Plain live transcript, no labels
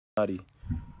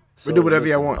We do whatever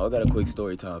y'all want. I got a quick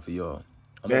story time for y'all.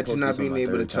 Back to not being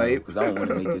able to type. Because I don't want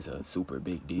to make this a super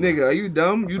big deal. Nigga, are you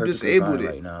dumb? You disabled it.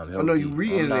 Right now. Oh, no, you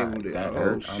re-enabled it.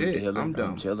 Oh, shit. I'm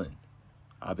dumb. I'm chilling.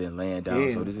 I've been laying down,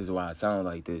 so this is why I sound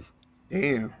like this.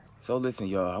 Damn. So listen,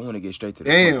 y'all, I want to get straight to the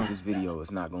point. This video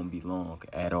is not going to be long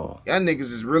at all. Y'all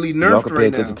niggas is really nerfed right now. Y'all can pay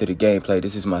attention to the gameplay.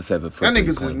 This is my 7-foot. Y'all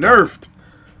niggas is nerfed.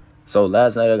 So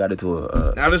last night I got into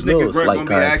a now this little nigga slight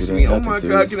car accident. Me, oh my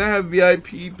God, can I have VIP,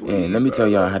 please? And let me tell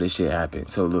y'all how this shit happened.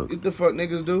 So look. What the fuck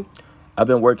niggas do? I've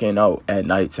been working out at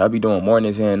nights. I be doing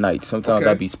mornings and nights. Sometimes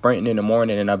I be sprinting in the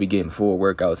morning and I be getting full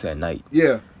workouts at night.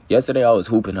 Yeah. Yesterday I was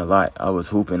hooping a lot. I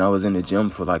was in the gym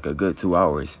for like a good 2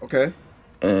 hours. Okay.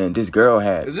 And this girl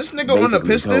had is this nigga on the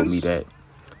Pistons? Told me that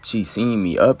she seen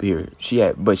me up here.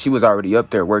 But she was already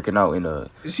up there working out in a.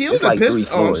 Is he on it's the like Pistons?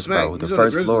 3 floors, bro. The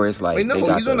first floor is like they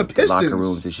got the locker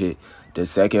rooms and shit. The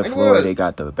second floor they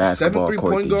got the basketball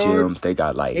court, the gyms. They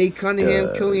got like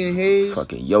Cunningham, Killian Hayes,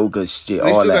 fucking yoga shit,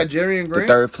 all that. Got Jerry and Grant?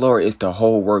 The third floor is the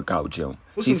whole workout gym.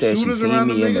 She said she seen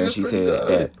me in there. She said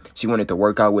that she wanted to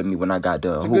work out with me when I got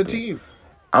done hooping. Good team.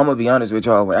 I'm gonna be honest with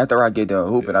y'all. After I get done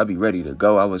hooping, I be ready to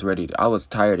go. I was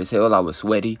tired as hell. I was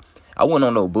sweaty. I went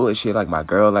on no bullshit like my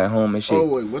girl at home and shit. Oh,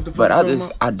 wait, what the fuck?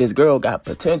 But this girl got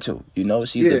potential. You know,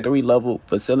 she's a 3-level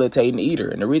facilitating eater.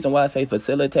 And the reason why I say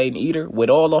facilitating eater with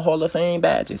all the Hall of Fame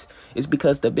badges is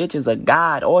because the bitch is a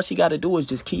god. All she got to do is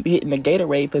just keep hitting the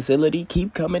Gatorade facility,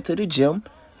 keep coming to the gym,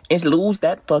 and lose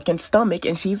that fucking stomach,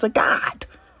 and she's a god.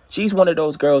 She's one of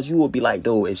those girls you would be like,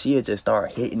 dude, if she had just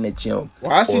start hitting the gym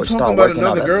or start working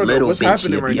out a little bit,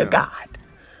 she'd be a god.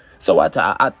 So I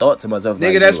thought to myself,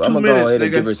 nigga, like, that's I'm going to go ahead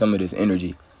and give her some of this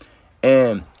energy.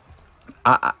 And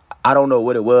I don't know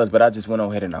what it was, but I just went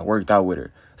ahead and I worked out with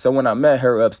her. So when I met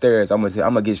her upstairs, I'm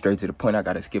gonna get straight to the point. I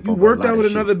got to skip over a lot of shit. You worked out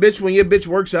with another bitch when your bitch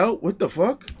works out? What the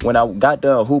fuck? When I got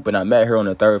done hooping, I met her on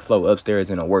the 3rd floor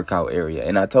upstairs in a workout area.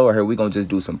 And I told her we going to just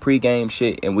do some pregame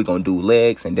shit and we going to do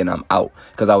legs and then I'm out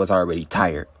because I was already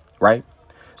tired, right?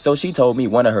 So she told me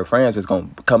one of her friends is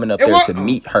coming up there to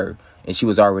meet her. And she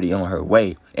was already on her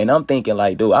way. And I'm thinking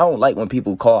like, dude, I don't like when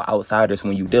people call outsiders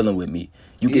when you dealing with me.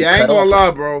 You get I ain't cut gonna off.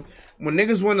 lie, bro. When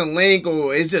niggas want to link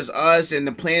or it's just us and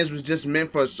the plans was just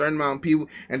meant for a certain amount of people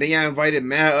and then y'all invited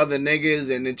mad other niggas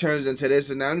and it turns into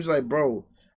this and that. I'm just like, bro,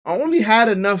 I only had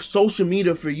enough social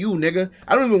media for you, nigga.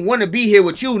 I don't even want to be here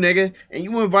with you, nigga. And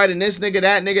you inviting this nigga,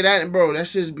 that, and bro, that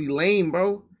shit be lame,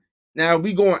 bro. Now,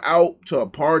 we going out to a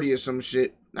party or some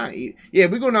shit. Yeah,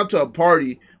 we going out to a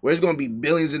party where there's gonna be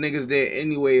billions of niggas there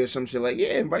anyway or some shit. Like,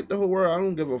 yeah, invite the whole world. I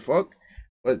don't give a fuck.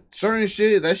 But certain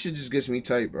shit, that shit just gets me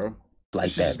tight, bro.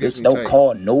 Like that, bitch. Don't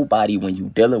call nobody when you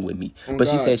dealing with me. But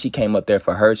she said she came up there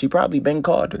for her. She probably been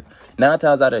called her. 9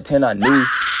 times out of 10, I knew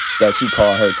that she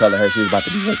called her, telling her she was about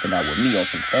to be working out with me on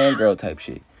some fangirl type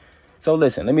shit. So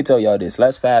listen, let me tell y'all this.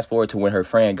 Let's fast forward to when her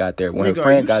friend got there. When her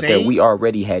friend got there, we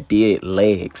already had did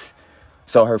legs.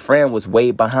 So her friend was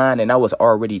way behind, and I was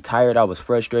already tired. I was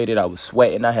frustrated. I was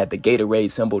sweating. I had the Gatorade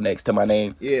symbol next to my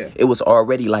name. Yeah. It was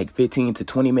already like 15 to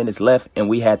 20 minutes left, and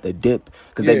we had to dip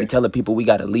because they be telling people we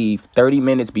got to leave 30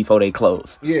 minutes before they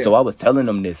close. Yeah. So I was telling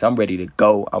them this. I'm ready to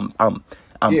go. I'm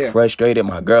frustrated.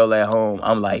 My girl at home,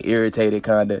 I'm like irritated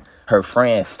kind of. Her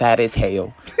friend fat as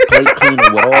hell. Plate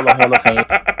cleaner with all the Hall of Fame.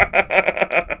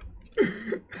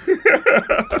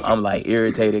 I'm like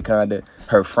irritated kind of.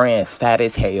 Her friend fat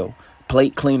as hell.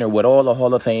 Plate cleaner with all the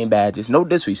Hall of Fame badges. No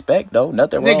disrespect, though.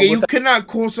 Nothing wrong with that. Nigga, you cannot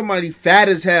call somebody fat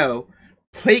as hell,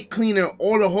 plate cleaner,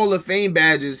 all the Hall of Fame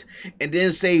badges, and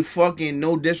then say fucking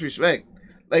no disrespect.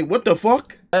 Like, what the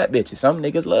fuck? That bitches. Some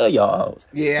niggas love y'all.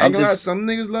 Yeah, I ain't gonna lie. Some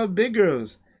niggas love big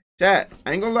girls. Chat,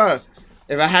 I ain't gonna lie.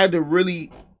 If I had to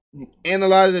really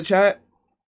analyze the chat,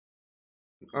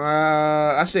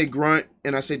 I say grunt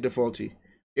and I say defaulty.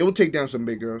 It will take down some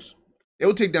big girls. It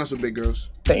will take down some big girls.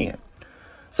 Damn.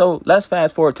 So let's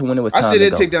fast forward to when it was time to go. I said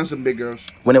it'd take down some big girls.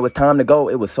 When it was time to go,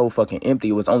 it was so fucking empty.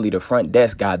 It was only the front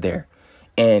desk guy there.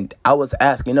 And I was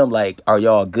asking them, like, are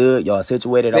y'all good? Y'all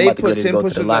situated? I'm about to get to go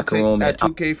to the locker room. At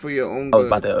 2K for your own I was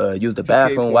about to use the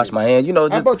bathroom, wash my hands. You know,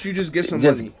 how about you just get some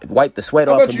money? Wipe the sweat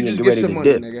off of me and get ready to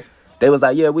dip. Nigga? They was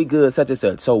like, yeah, we good, such and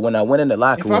such. So when I went in the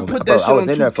locker room, bro, I was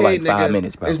in there for like 5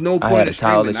 minutes, bro. There's no point in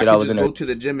streaming. I was just go to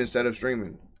the gym instead of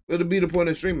streaming. It'll be the point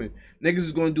of streaming. Niggas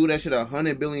is going to do that shit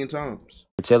 100 billion times.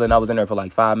 Chilling, I was in there for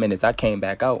like 5 minutes. I came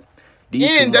back out.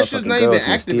 And that shit's not even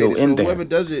activated, so whoever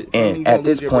does it. And at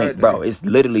this point, bro, it's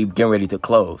literally getting ready to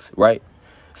close, right?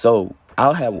 So I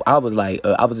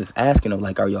was just asking them,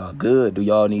 like, are y'all good? Do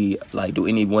y'all need, like, do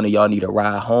any one of y'all need a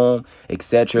ride home,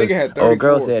 etc.? Oh,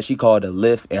 girl said she called a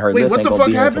Lyft, and her Lyft ain't gonna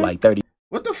be here until like 30.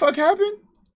 What the fuck happened?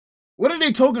 What are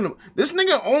they talking about? This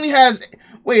nigga only has.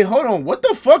 Wait, hold on. What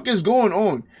the fuck is going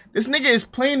on? This nigga is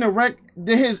playing the wreck.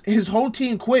 His whole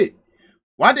team quit.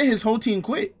 Why did his whole team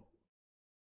quit?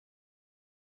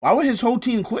 Why would his whole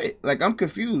team quit? Like, I'm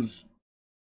confused.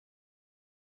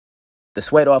 The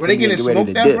sweat off Were they of me getting and get ready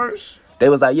to smoked at dip. first? They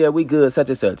was like, yeah, we good, such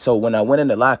and such. So when I went in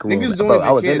the locker room, bro, I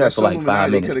was in there for like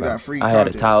 5 minutes, bro. I had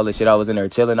a towel and shit. I was in there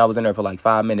chilling. I was in there for like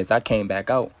 5 minutes. I came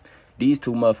back out. These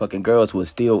two motherfucking girls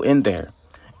was still in there.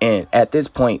 And at this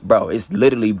point, bro, it's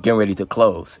literally getting ready to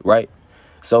close, right?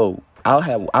 So I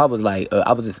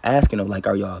was just asking them, like,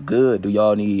 are y'all good? Do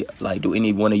y'all need, like, do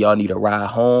any one of y'all need a ride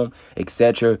home,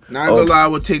 etc.? Not gonna lie, I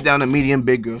would take down the medium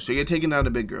big girl. So you're taking down the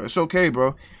big girl. It's okay,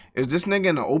 bro. Is this nigga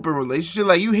in an open relationship?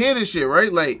 Like, you hear this shit,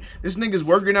 right? Like, this nigga's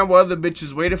working out with other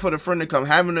bitches, waiting for the friend to come,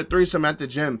 having a threesome at the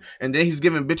gym, and then he's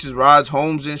giving bitches rides,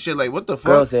 homes, and shit. Like, what the fuck?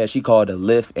 Girl said she called a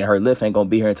Lyft, and her Lyft ain't gonna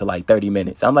be here until like 30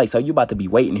 minutes. I'm like, so you about to be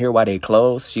waiting here while they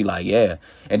close? She like, yeah.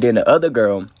 And then the other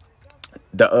girl,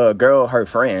 her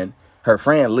friend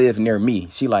lived near me.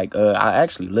 She like, I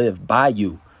actually live by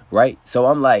you, right? So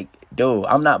I'm like, dude,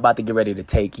 I'm not about to get ready to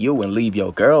take you and leave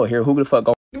your girl here. Who the fuck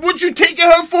gonna... What you taking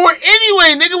her for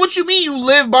anyway, nigga? What you mean you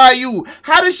live by you?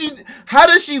 How does she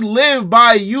live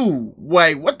by you?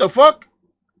 Like, what the fuck?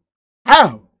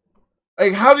 How?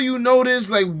 Like, how do you know this?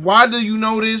 Like, why do you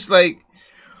know this? Like,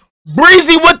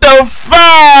 Breezy with the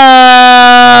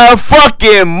 5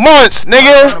 fucking months,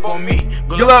 nigga.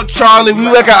 Good luck, Charlie. We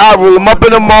like I roll him up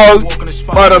in the mall.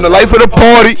 But on the life of the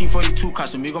party.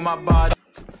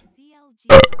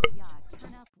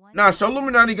 Nah,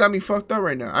 SoLLUMINATI got me fucked up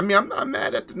right now. I mean, I'm not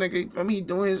mad at the nigga for me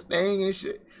doing his thing and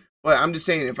shit. But I'm just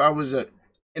saying, if I was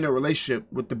in a relationship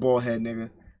with the bald head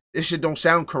nigga, this shit don't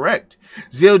sound correct.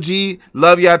 ZLG,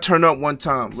 love y'all. Turn up one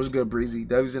time. What's good, Breezy?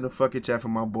 W's in the fucking chat for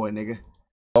my boy, nigga.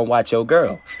 Don't watch your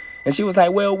girl. And she was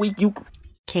like, well,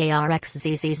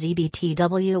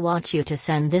 KRXZZZBTW wants you to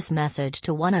send this message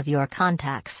to one of your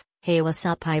contacts. Hey, what's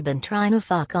up? I've been trying to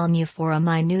fuck on you for a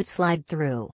minute slide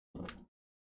through.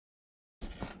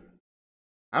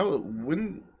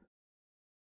 Wouldn't.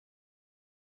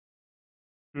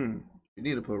 You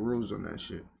need to put rules on that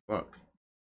shit. Fuck.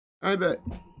 I bet.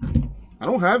 I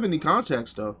don't have any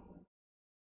contacts though.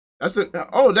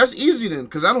 That's easy then,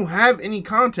 cause I don't have any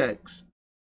contacts.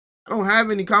 I don't have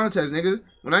any contacts, niggas.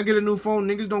 When I get a new phone,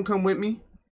 niggas don't come with me.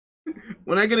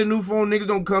 When I get a new phone, niggas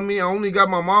don't come with me. I only got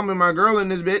my mom and my girl in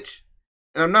this bitch.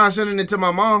 And I'm not sending it to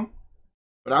my mom.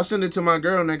 But I'll send it to my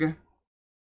girl, nigga.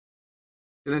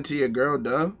 Send it to your girl,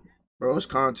 duh. Bro, it's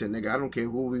content, nigga. I don't care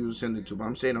who we would send it to, but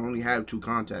I'm saying I only have 2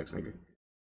 contacts, nigga.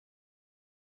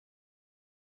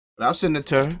 But I'll send it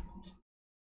to her.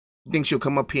 You think she'll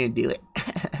come up here and do it?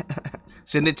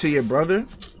 Send it to your brother?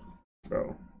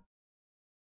 Bro.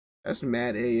 That's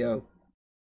mad AO.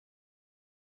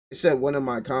 It said one of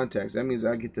my contacts. That means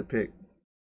I get to pick.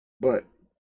 But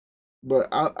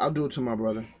I'll do it to my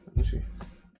brother. Let me see.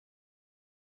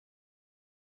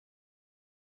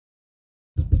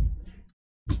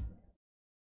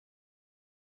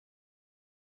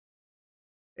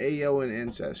 AO and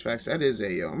incest. Facts. That is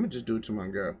AO. I'm gonna just do it to my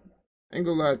girl. I ain't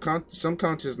gonna lie. Some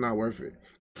content's not worth it.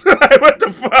 What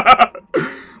the fuck?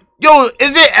 Yo,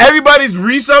 is it everybody's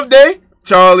resub day?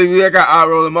 Charlie, we got I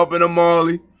roll him up in a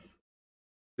Molly.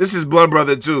 This is blood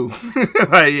brother too.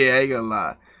 Like, yeah, I ain't gonna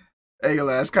lie.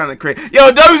 That's kind of crazy.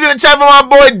 Yo, W's in the chat for my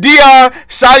boy DR.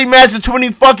 Shotty Master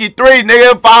 20 3,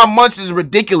 nigga. 5 months is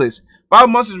ridiculous. 5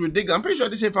 months is ridiculous. I'm pretty sure I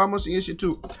just hit 5 months in your shit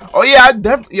too. Oh yeah, I ain't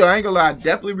gonna lie. I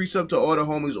definitely resub to all the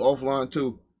homies offline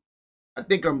too. I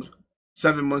think I'm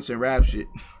 7 months in rap shit.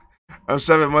 I'm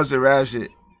 7 months in rap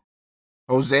shit.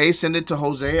 Jose, send it to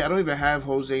Jose. I don't even have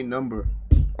Jose number.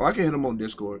 Oh, I can hit him on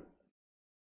Discord.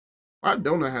 Why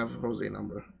don't I have Jose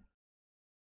number?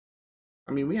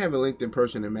 I mean, we haven't linked in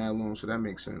person in mad long, so that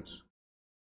makes sense.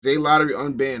 Zay Lottery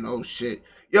unbanned. Oh, shit.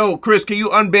 Yo, Chris, can you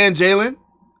unban Jalen?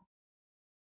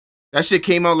 That shit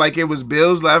came out like it was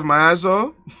Bills. Laugh my ass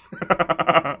off.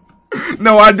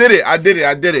 No, I did it. I ain't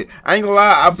gonna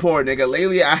lie. I'm poor, nigga.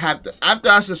 Lately, I have to. After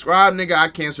I subscribe, nigga, I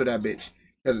cancel that bitch.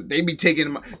 Because they be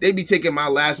taking my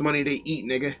last money to eat,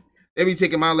 nigga.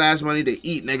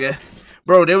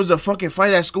 Bro, there was a fucking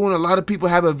fight at school and a lot of people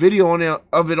have a video on there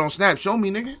of it on Snap. Show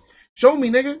me, nigga.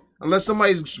 Unless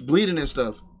somebody's bleeding and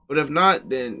stuff. But if not,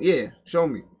 then yeah, show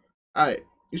me. Alright.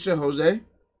 You said Jose?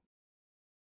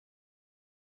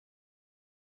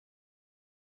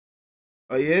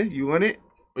 Oh yeah? You want it?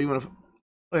 Or you want to...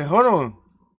 Wait, hold on.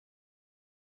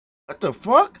 What the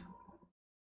fuck?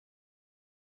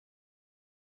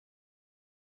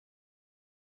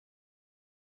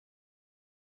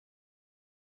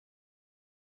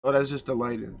 Oh, that's just the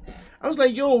lighting. I was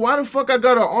like, yo, why the fuck I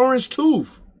got an orange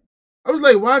tooth? I was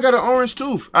like, why I got an orange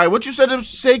tooth? All right, what you said to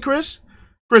say, Chris?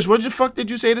 Chris, what the fuck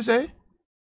did you say to say?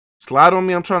 Slide on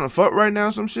me, I'm trying to fuck right now,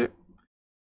 some shit.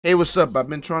 Hey, what's up? I've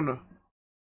been trying to.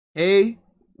 Hey,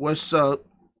 what's up?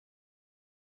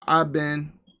 I've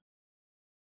been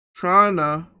trying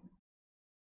to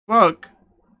fuck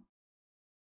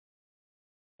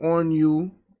on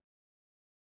you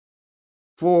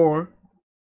for.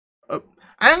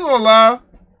 I ain't gonna lie.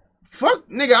 Fuck,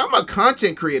 nigga, I'm a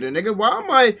content creator, nigga. Why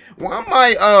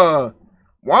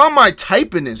am I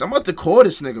typing this? I'm about to call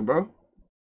this nigga, bro. I'm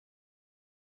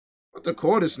about to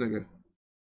call this nigga.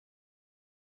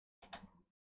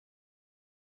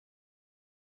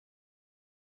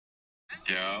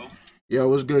 Yo,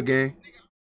 what's good, gang?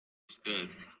 Good.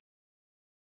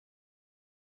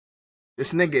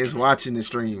 This nigga is watching the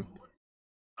stream.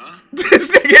 Huh? This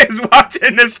nigga is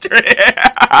watching the stream.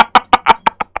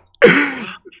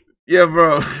 Yeah,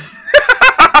 bro.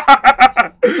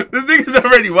 This nigga's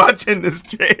already watching the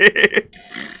stream.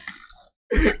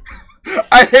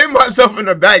 I hit myself in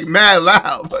the back mad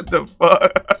loud. What the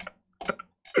fuck?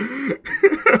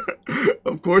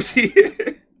 Of course he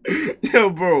is. Yo,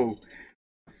 bro.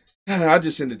 I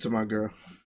just sent it to my girl.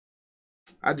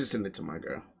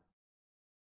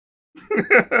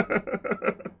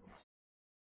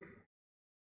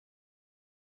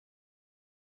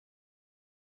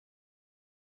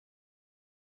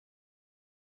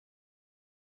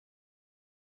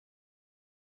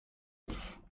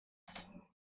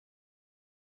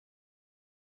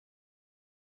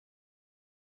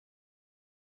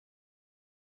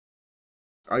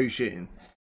 Are you shitting?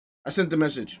 I sent the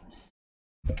message.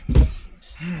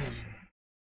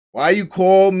 Why you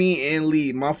call me and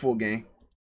leave? My full gang.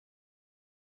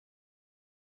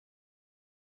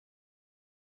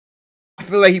 I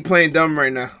feel like he playing dumb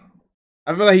right now.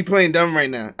 I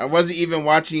wasn't even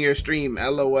watching your stream.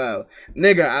 LOL.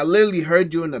 Nigga, I literally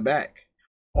heard you in the back.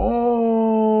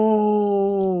 Oh.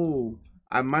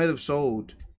 I might have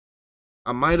sold.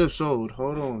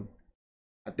 Hold on.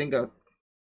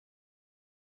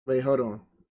 Wait, hold on.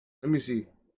 Let me see.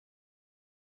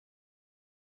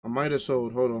 I might have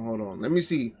sold. Hold on. Let me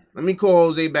see. Let me call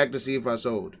Jose back to see if I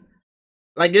sold.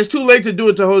 Like, it's too late to do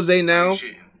it to Jose now.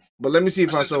 But let me see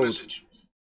if I sold.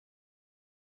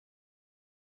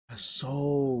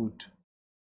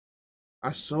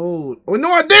 I sold. Oh,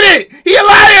 no, I didn't. He a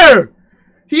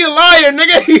liar,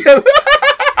 nigga.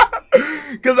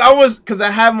 Cause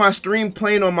I have my stream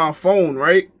playing on my phone,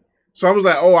 right? So I was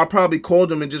like, oh, I probably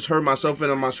called him and just heard myself in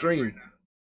on my stream.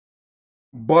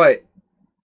 But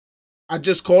I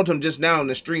just called him just now and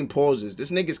the stream pauses.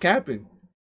 This nigga's capping.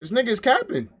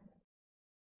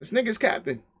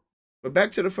 But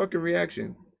back to the fucking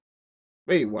reaction.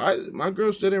 Wait, why? My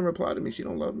girl still didn't reply to me. She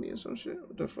don't love me or some shit.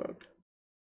 What the fuck?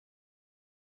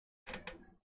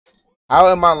 How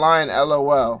am I lying?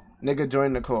 LOL. Nigga,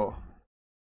 join the call.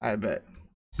 I bet.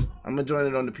 I'm gonna join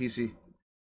it on the PC.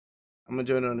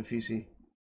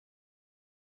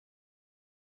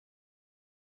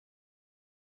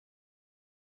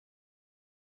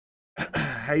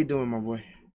 How you doing, my boy?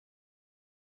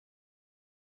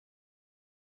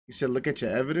 You said look at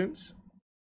your evidence?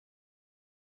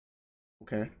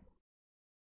 Okay.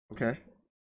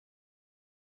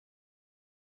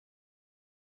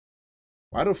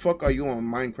 Why the fuck are you on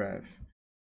Minecraft?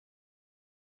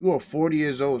 You are 40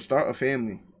 years old. Start a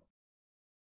family.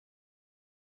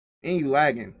 And you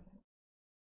lagging,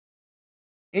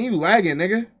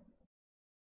 nigga.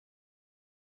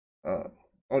 Oh,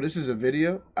 this is a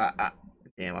video?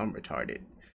 Damn, I'm retarded.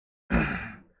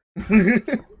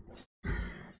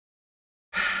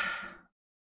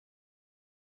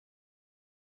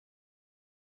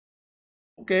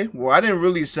 Okay, well, I didn't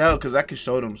really sell because I could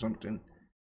show them something.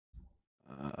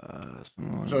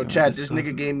 So, chat, this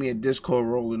nigga gave me a Discord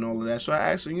role and all of that. So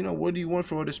I asked him, what do you want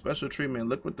for all this special treatment?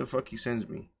 Look what the fuck he sends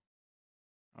me.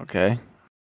 Okay.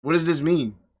 What does this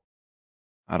mean?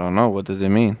 I don't know. What does it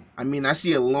mean? I mean, I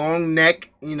see a long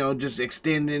neck, just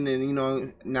extending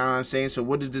and, now I'm saying, so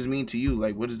what does this mean to you?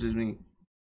 Like, what does this mean?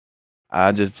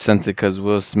 I just sent it because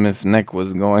Will Smith's neck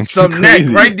was going some crazy.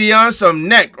 Neck, right, Dion? Some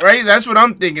neck, right? That's what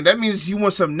I'm thinking. That means you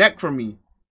want some neck from me.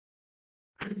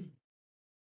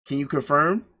 Can you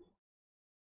confirm?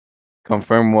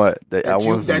 Confirm what? That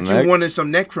you wanted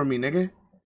some neck from me, nigga.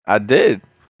 I did.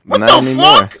 What the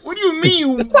fuck? What do you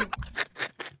mean?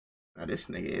 Now this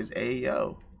nigga is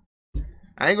Ayo.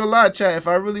 I ain't gonna lie, chat. If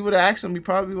I really would have asked him, he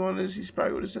probably would have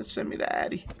sent me the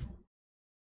Addy.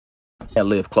 That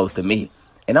live close to me.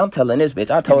 And I'm telling this bitch,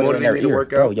 I told her in her ear,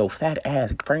 bro, your fat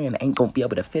ass friend ain't gonna be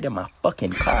able to fit in my fucking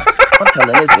car. I'm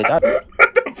telling this bitch, What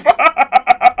the fuck?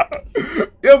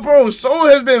 Yo, bro, Soul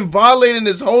has been violating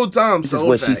this whole time. This is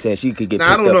what she said. She could get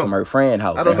picked up from her friend's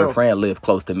house, and her friend lived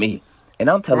close to me. And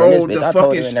I'm telling this bitch, I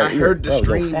told her in her ear, bro,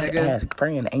 your fat ass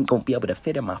friend ain't gonna be able to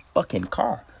fit in my fucking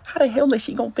car. How the hell is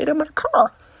she gonna fit in my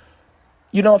car?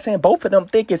 You know what I'm saying? Both of them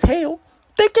thick as hell,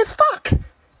 thick as fuck.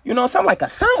 You know what I'm saying? Like a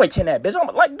sandwich in that bitch.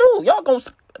 I'm like, dude, y'all gonna,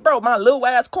 bro, my little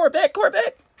ass Corvette.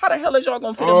 How the hell is y'all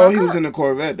gonna fit in my car? Oh, he was in the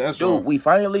Corvette. That's dude. Wrong. We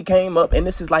finally came up, and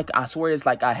this is like, I swear, it's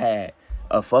like I had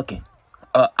a fucking.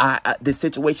 This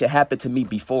situation happened to me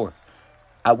before.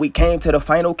 We came to the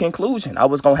final conclusion. I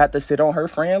was gonna have to sit on her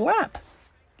friend's lap.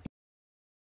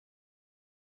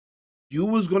 You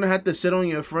was gonna have to sit on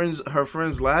her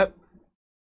friend's lap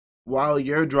while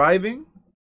you're driving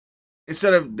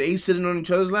instead of they sitting on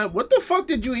each other's lap. What the fuck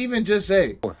did you even just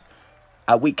say?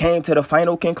 We came to the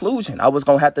final conclusion. I was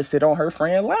gonna have to sit on her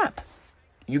friend's lap.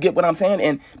 You get what I'm saying?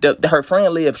 And her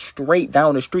friend lived straight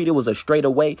down the street. It was a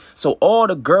straightaway. So all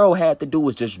the girl had to do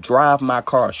was just drive my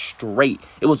car straight.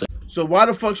 It was a So why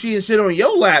the fuck she didn't sit on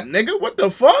your lap, nigga? What the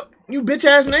fuck? You bitch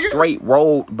ass nigga? Straight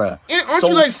road, bruh. And aren't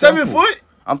you like 7 foot?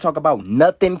 I'm talking about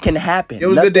nothing can happen. It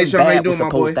was nothing good day, Sean. How you bad doing, was my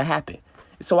supposed boy? to happen.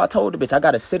 So I told the bitch, I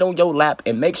gotta sit on your lap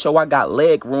and make sure I got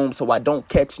leg room so I don't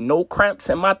catch no cramps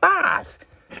in my thighs.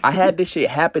 I had this shit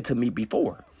happen to me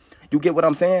before. You get what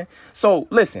I'm saying? So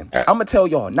listen, I'm gonna tell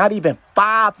y'all, not even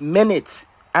 5 minutes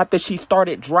after she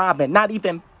started driving, not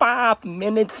even 5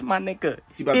 minutes, my nigga.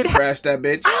 You about to crash that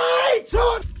bitch?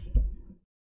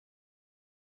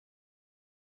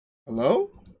 Hello?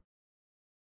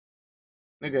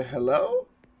 Nigga, hello?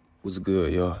 Was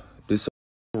good, y'all. This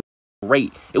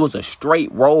straight. It was a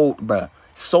straight road, bruh.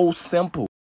 So simple.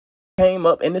 Came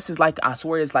up, and this is like, I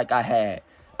swear, it's like I had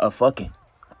a fucking.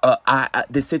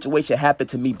 This situation happened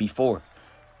to me before.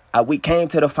 We came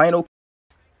to the final.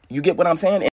 You get what I'm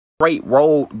saying? Straight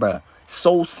road, bruh.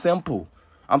 So simple.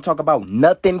 I'm talking about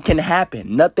nothing can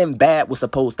happen. Nothing bad was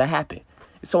supposed to happen.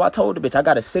 So I told the bitch, I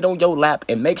gotta sit on your lap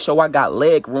and make sure I got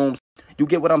leg room. You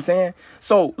get what I'm saying?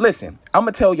 So listen, I'm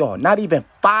gonna tell y'all, not even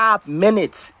 5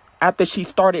 minutes after she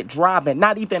started driving,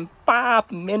 not even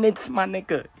 5 minutes, my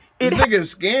nigga. This nigga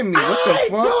scammed me. What the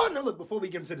fuck? Now look, before we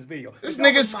get into this video, This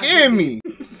nigga scammed me.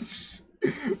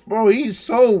 Bro, he's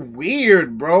so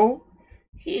weird, bro.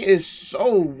 He is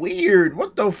so weird.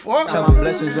 What the fuck? Count my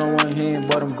blessings on one hand,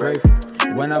 but I'm grateful.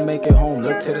 When I make it home,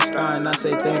 look to the sky and I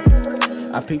say thank you.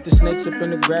 I peeked the snakes up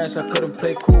in the grass, I couldn't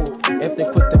play cool. If they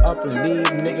quit to up and leave,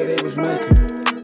 nigga, they was meant to.